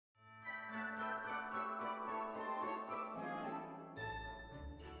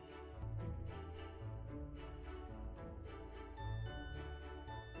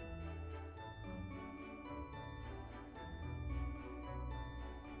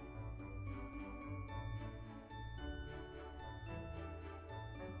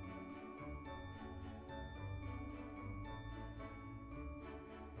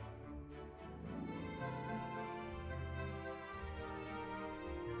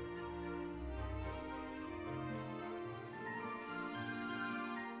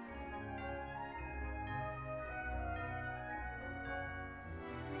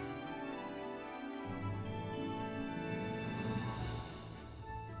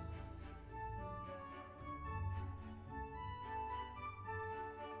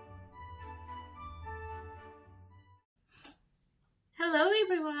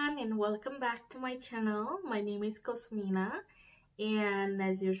and welcome back to my channel. My name is Cosmina and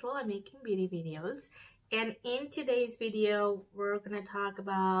as usual I'm making beauty videos, and in today's video we're gonna talk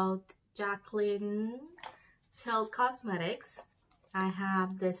about Jaclyn Health Cosmetics. I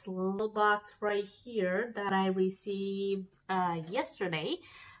have this little box right here that I received yesterday,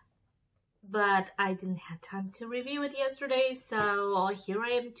 but I didn't have time to review it yesterday, so here I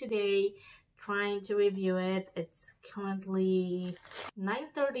am today trying to review it. It's currently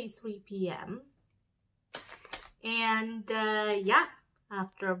 9:33 p.m. and yeah,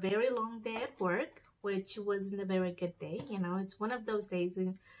 after a very long day at work, which wasn't a very good day, you know, it's one of those days.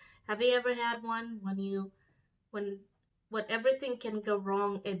 Have you ever had one when everything can go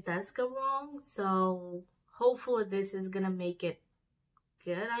wrong, it does go wrong? So hopefully this is gonna make it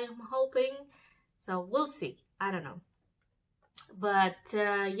good, I am hoping. So we'll see, I don't know. But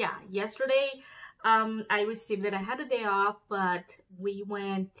yeah, yesterday I received it. I had a day off, but we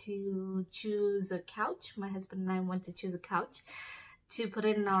went to choose a couch. My husband and I went to choose a couch to put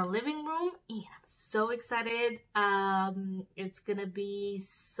it in our living room, and I'm so excited. It's gonna be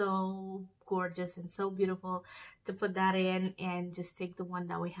so gorgeous and so beautiful to put that in and just take the one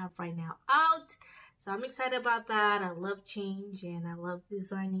that we have right now out. So I'm excited about that. I love change and I love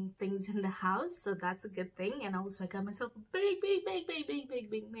designing things in the house, so that's a good thing. And also I got myself a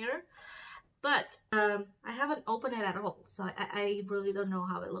big mirror, but I haven't opened it at all, so I really don't know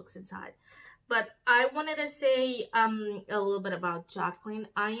how it looks inside. But I wanted to say a little bit about Jaclyn.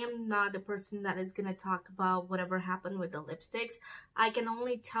 I am not the person that is gonna talk about whatever happened with the lipsticks. I can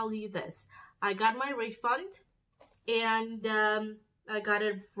only tell you this: I got my refund, and I got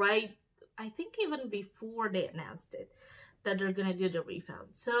it right, I think even before they announced it, that they're gonna do the refund.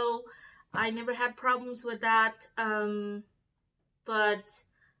 So I never had problems with that, but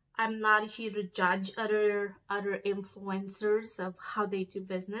I'm not here to judge other influencers of how they do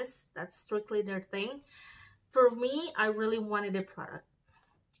business. That's strictly their thing. For me, I really wanted a product,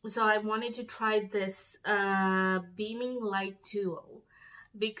 so I wanted to try this Beaming Light Duo,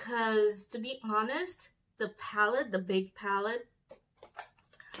 because to be honest, the palette, the big palette,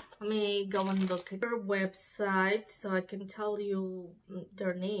 let me go and look at their website so I can tell you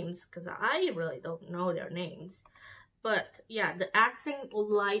their names, because I really don't know their names. But yeah, the Accent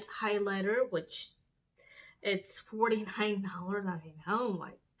Light Highlighter, which it's $49. I mean, oh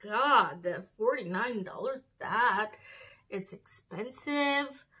my god, the $49, that it's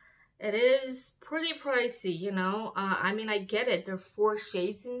expensive. It is pretty pricey, you know. I mean, I get it, there are 4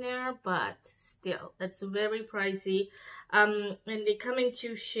 shades in there, but still, it's very pricey. And they come in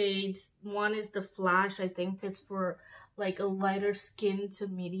 2 shades. One is the Flash, I think it's for like a lighter skin to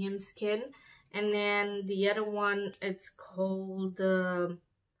medium skin. And then the other one, it's called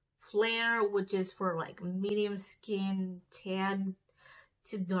Flare, which is for like medium skin, tan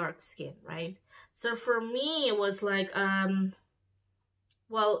to dark skin, right? So for me, it was like,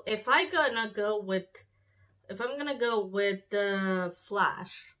 well, if I'm gonna go with the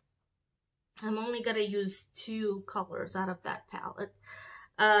Flash, I'm only gonna use 2 colors out of that palette.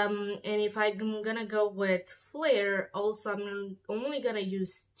 And if I'm gonna go with Flare, also I'm only gonna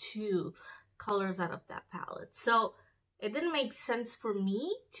use 2 colors out of that palette. So it didn't make sense for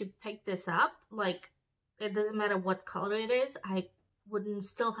me to pick this up. Like, it doesn't matter what color it is, I wouldn't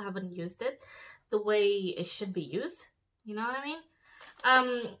still haven't used it the way it should be used, you know what I mean?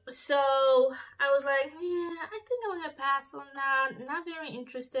 So I was like, yeah, I think I'm gonna pass on that. Not very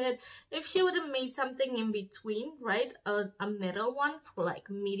interested. If she would have made something in between, right, a middle one for like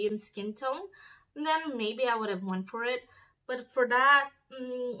medium skin tone, then maybe I would have went for it. But for that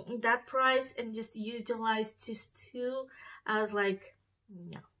that price and just utilize just 2, I was like,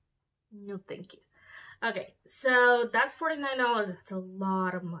 no thank you. Okay, so that's $49. That's a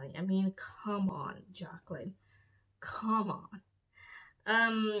lot of money. I mean, come on, Jaclyn, come on.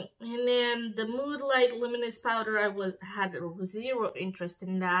 And then the Mood Light Luminous Powder, I had 0 interest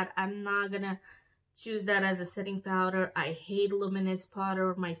in that. I'm not gonna choose that as a setting powder. I hate luminous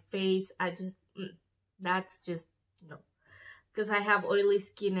powder on my face. I just that's just no, because I have oily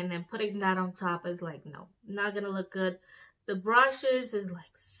skin, and then putting that on top is like, no, not gonna look good. The brushes is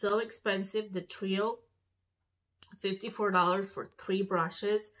like so expensive. The trio, $54 for 3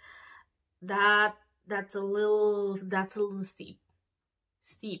 brushes. That's a little steep.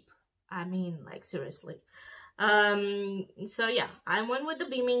 I mean, like, seriously. So yeah, I went with the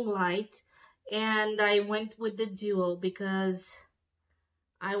Beaming Light, and I went with the Duo because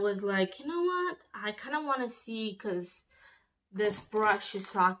I was like, you know what, I kind of want to see, because this brush is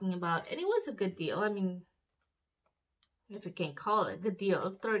talking about, and it was a good deal. I mean, if you can call it a good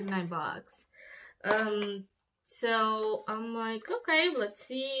deal, $39. So I'm like, okay, let's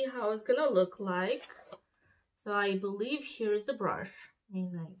see how it's gonna look like. So I believe here's the brush. I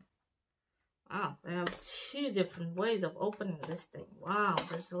mean, like, wow, I have two different ways of opening this thing. Wow,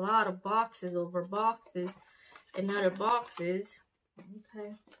 there's a lot of boxes over boxes and other boxes.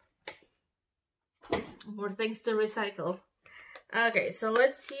 Okay. More things to recycle. Okay, so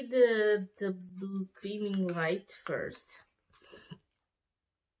let's see the beaming light first.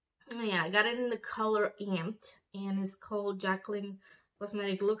 Yeah, I got it in the color Amped, and it's called Jaclyn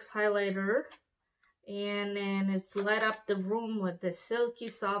Cosmetic Looks Highlighter. And then it's light up the room with the Silky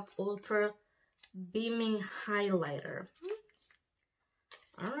Soft Ultra Beaming Highlighter.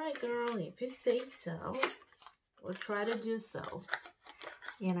 Alright, girl, if you say so, we'll try to do so.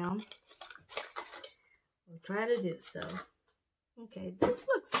 You know? We'll try to do so. Okay, this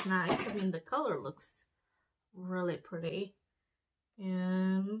looks nice. I mean, the color looks really pretty.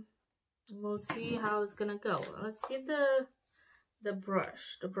 And we'll see how it's gonna go. Let's see the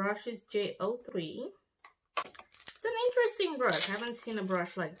brush. The brush is J03. It's an interesting brush. I haven't seen a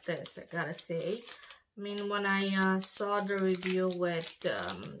brush like this, I gotta say. I mean, when I saw the review with,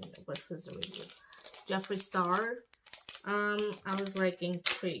 what was the review? Jeffree Star. I was like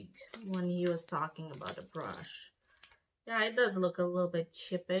intrigued when he was talking about the brush. Yeah, it does look a little bit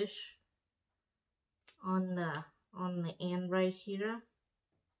chippish on the end right here.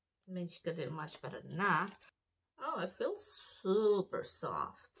 I mean, she could do much better than that. Oh, it feels super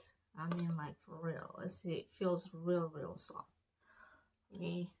soft. I mean, like, for real. I see it feels real soft.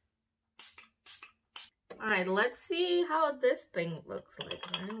 Alright, let's see how this thing looks like.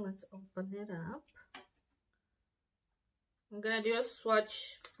 Right? Let's open it up. I'm gonna do a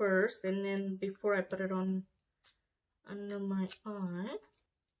swatch first, and then before I put it on under my eye.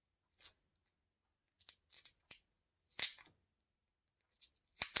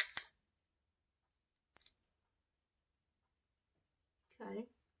 Okay,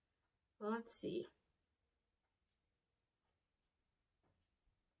 well, let's see.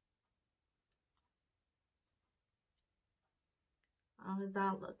 How is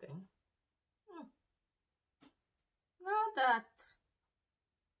that looking? Not that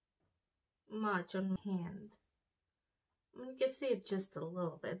much on my hand. I mean, you can see it just a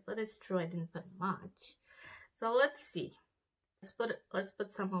little bit, but it's true I didn't put much. So let's see. Let's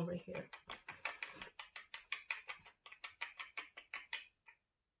put some over here.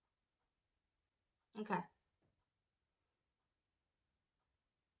 Okay.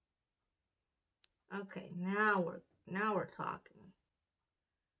 Okay, now we're talking.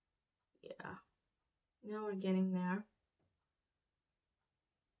 Yeah. Now we're getting there.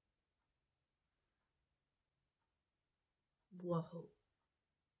 Whoa.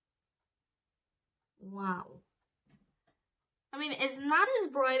 Wow. I mean, it's not as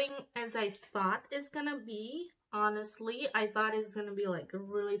brightening as I thought it's gonna be. Honestly, I thought it's gonna be like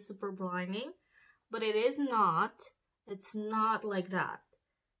really super blinding, but it is not. It's not like that.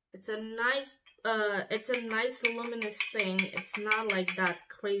 It's a nice luminous thing. It's not like that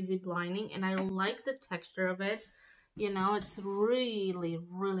crazy blinding, and I like the texture of it. You know, it's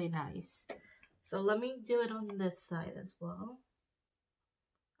really nice. So let me do it on this side as well.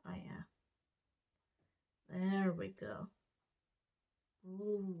 Oh yeah. There we go.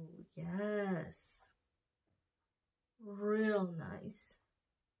 Ooh, yes. Real nice.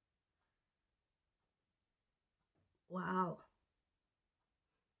 Wow.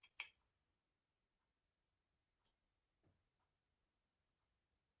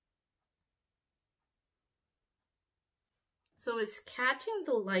 So it's catching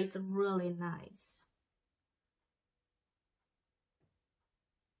the light really nice.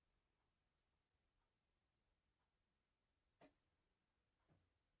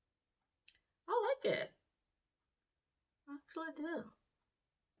 I like it. I actually do.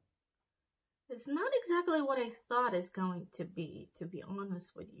 It's not exactly what I thought it's going to be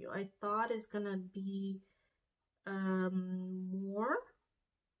honest with you. I thought it's gonna be more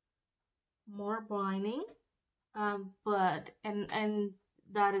blinding, but and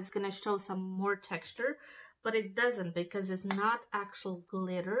that is gonna show some more texture, but it doesn't because it's not actual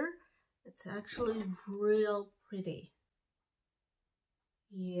glitter. It's actually real pretty.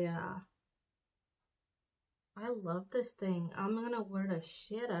 Yeah. I love this thing. I'm gonna wear the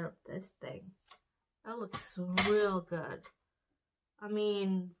shit out of this thing. That looks real good. I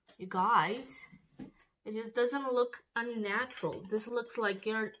mean, you guys, it just doesn't look unnatural. This looks like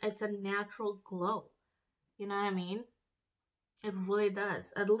it's a natural glow. You know what I mean? It really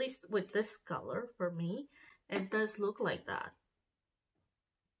does. At least with this color, for me, it does look like that.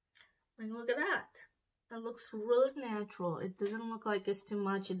 Like, look at that. It looks really natural. It doesn't look like it's too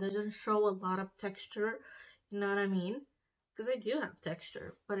much. It doesn't show a lot of texture. You know what I mean? Because I do have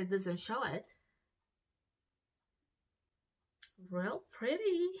texture, but it doesn't show it. Real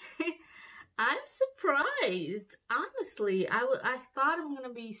pretty. I'm surprised. Honestly, I thought I'm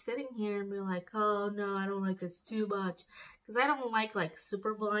gonna be sitting here and be like, oh no, I don't like this too much. Because I don't like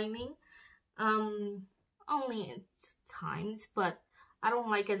super blinding. Only at times, but I don't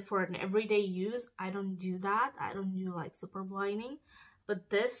like it for an everyday use. I don't do that. I don't do like super blinding. But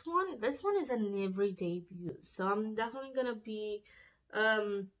this one is an everyday use. So I'm definitely gonna be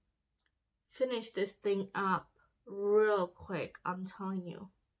finish this thing up real quick. I'm telling you,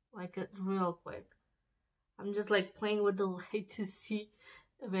 like it real quick. I'm just like playing with the light to see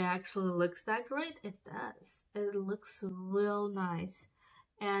if it actually looks that great. It does. It looks real nice.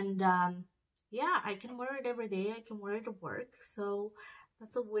 And yeah, I can wear it every day. I can wear it to work. So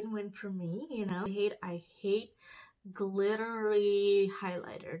that's a win-win for me, you know. I hate glittery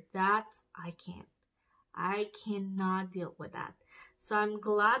highlighter. That I cannot deal with that. So I'm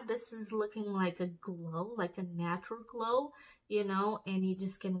glad this is looking like a glow, like a natural glow, you know, and you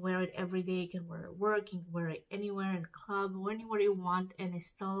just can wear it every day. You can wear it at work, you can wear it anywhere in a club or anywhere you want, and it's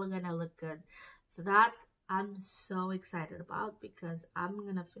still gonna look good. So that I'm so excited about, because I'm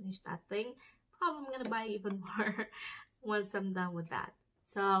gonna finish that thing. Probably I'm gonna buy even more once I'm done with that.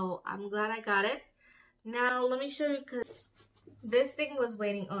 So I'm glad I got it. Now let me show you, because this thing was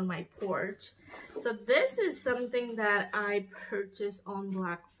waiting on my porch. So this is something that I purchased on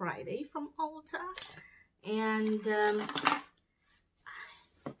Black Friday from Ulta, and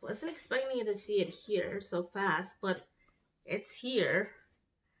I wasn't expecting to see it here so fast, but it's here.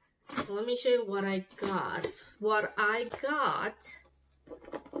 So let me show you what I got. What I got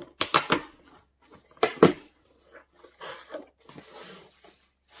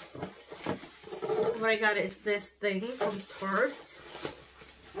is this thing from Tarte.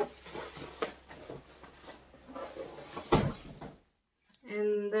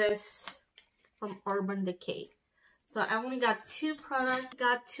 And this from Urban Decay. So I only got two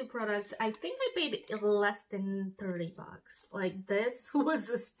products. I think I paid less than 30 bucks. Like, this was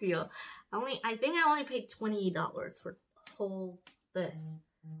a steal. I think I only paid $28 for whole this.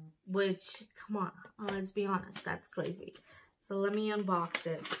 Which, come on, let's be honest, that's crazy. So let me unbox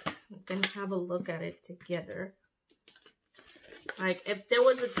it. We can have a look at it together. Like, if there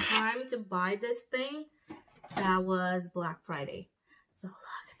was a time to buy this thing, that was Black Friday. So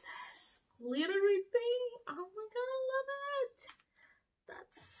look at this glittery thing. Oh my god, I love it.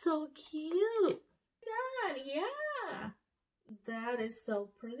 That's so cute. God, yeah. That is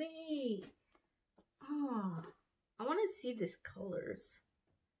so pretty. Oh, I want to see these colors.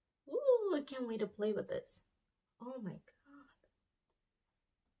 Ooh, I can't wait to play with this. Oh my god.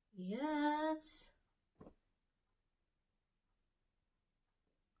 Yes.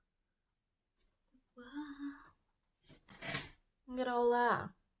 Wow. Look at all that.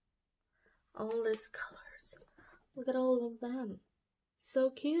 All these colors. Look at all of them. So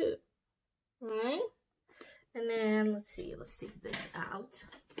cute. Right? And then, let's take this out.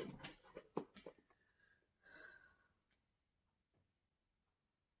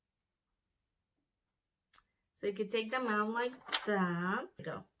 So you can take them out like that.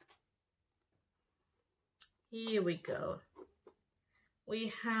 Here we go.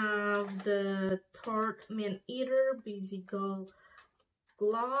 We have the Tarte Man Eater Busy Go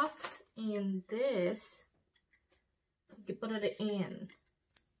Gloss, and this, you can put it in.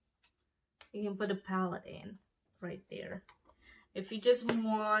 You can put a palette in right there. If you just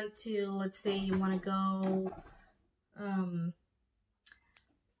want to, let's say you want to go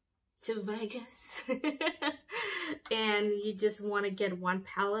to Vegas and you just want to get one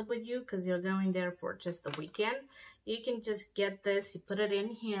palette with you because you're going there for just the weekend, you can just get this, you put it in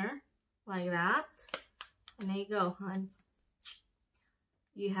here like that, and there you go, hon.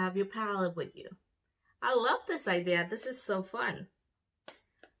 You have your palette with you. I love this idea. This is so fun.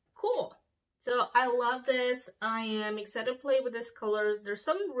 Cool. So I love this. I am excited to play with these colors. There's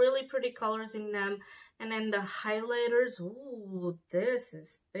some really pretty colors in them. And then the highlighters. Ooh, this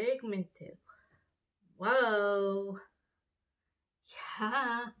is pigmented. Whoa.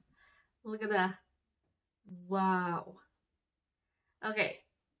 Yeah. Look at that. Wow. Okay.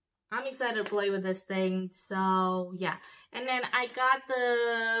 I'm excited to play with this thing. So, yeah. And then I got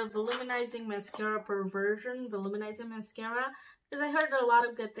the Volumizing Mascara Perversion. Volumizing Mascara. Because I heard a lot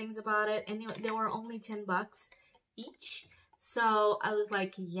of good things about it. And they were only 10 bucks each. So I was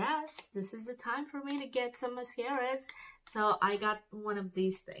like, yes, this is the time for me to get some mascaras. So I got one of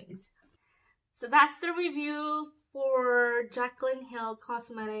these things. So that's the review for Jaclyn Hill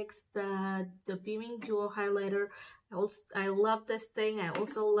Cosmetics, the Beaming Duo Highlighter. I love this thing. I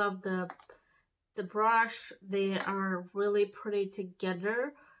also love the the brush, they are really pretty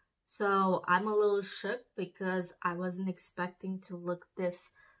together. So I'm a little shook because I wasn't expecting to look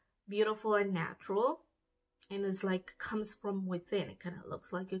this beautiful and natural. And it's like comes from within. It kind of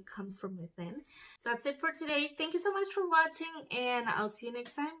looks like it comes from within. That's it for today. Thank you so much for watching, and I'll see you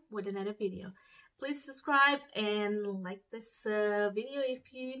next time with another video. Please subscribe and like this video if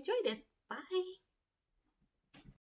you enjoyed it. Bye!